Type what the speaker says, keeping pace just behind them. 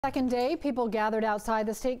Second day, people gathered outside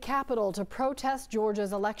the state capitol to protest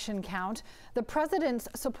Georgia's election count. The president's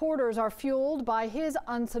supporters are fueled by his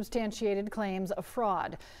unsubstantiated claims of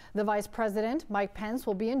fraud. The vice president, Mike Pence,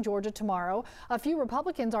 will be in Georgia tomorrow. A few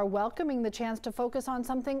Republicans are welcoming the chance to focus on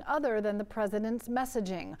something other than the president's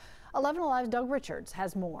messaging. 11 Alive's Doug Richards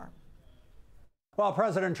has more. While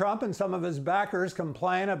President Trump and some of his backers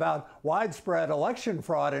complain about widespread election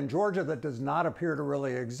fraud in Georgia that does not appear to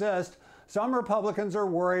really exist, some Republicans are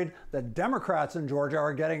worried that Democrats in Georgia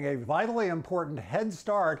are getting a vitally important head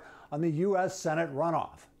start on the U.S. Senate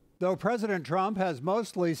runoff. Though President Trump has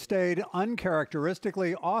mostly stayed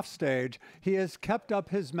uncharacteristically offstage, he has kept up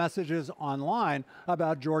his messages online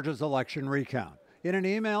about Georgia's election recount. In an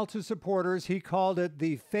email to supporters, he called it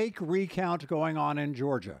the fake recount going on in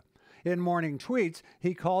Georgia. In morning tweets,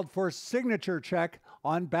 he called for signature check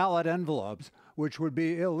on ballot envelopes, which would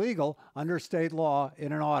be illegal under state law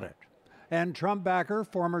in an audit. And Trump backer,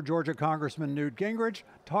 former Georgia Congressman Newt Gingrich,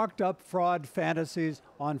 talked up fraud fantasies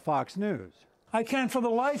on Fox News. I can't for the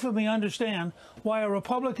life of me understand why a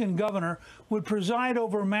Republican governor would preside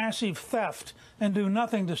over massive theft and do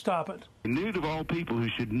nothing to stop it. Newt, of all people who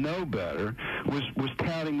should know better, was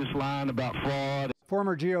touting this line about fraud.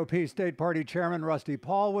 Former GOP State Party Chairman Rusty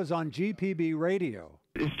Paul was on GPB radio.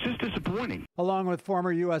 It's just disappointing. Along with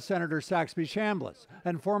former U.S. Senator Saxby Chambliss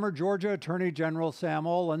and former Georgia Attorney General Sam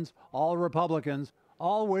Olens, all Republicans,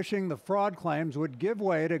 all wishing the fraud claims would give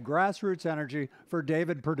way to grassroots energy for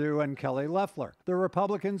David Perdue and Kelly Loeffler, the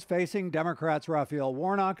Republicans facing Democrats Raphael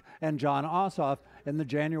Warnock and John Ossoff in the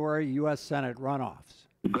January U.S. Senate runoffs.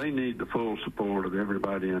 They need the full support of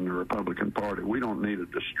everybody in the Republican Party. We don't need a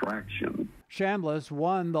distraction. Chambliss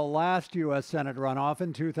won the last U.S. Senate runoff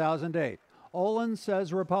in 2008. Olens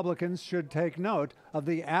says Republicans should take note of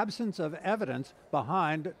the absence of evidence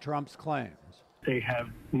behind Trump's claims. They have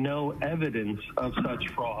no evidence of such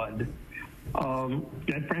fraud.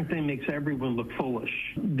 That frankly makes everyone look foolish.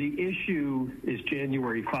 The issue is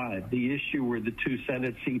January 5. The issue were the two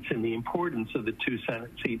Senate seats and the importance of the two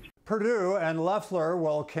Senate seats. Perdue and Loeffler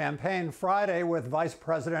will campaign Friday with Vice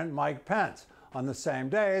President Mike Pence on the same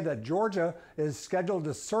day that Georgia is scheduled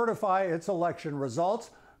to certify its election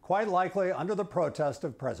results, quite likely under the protest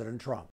of President Trump.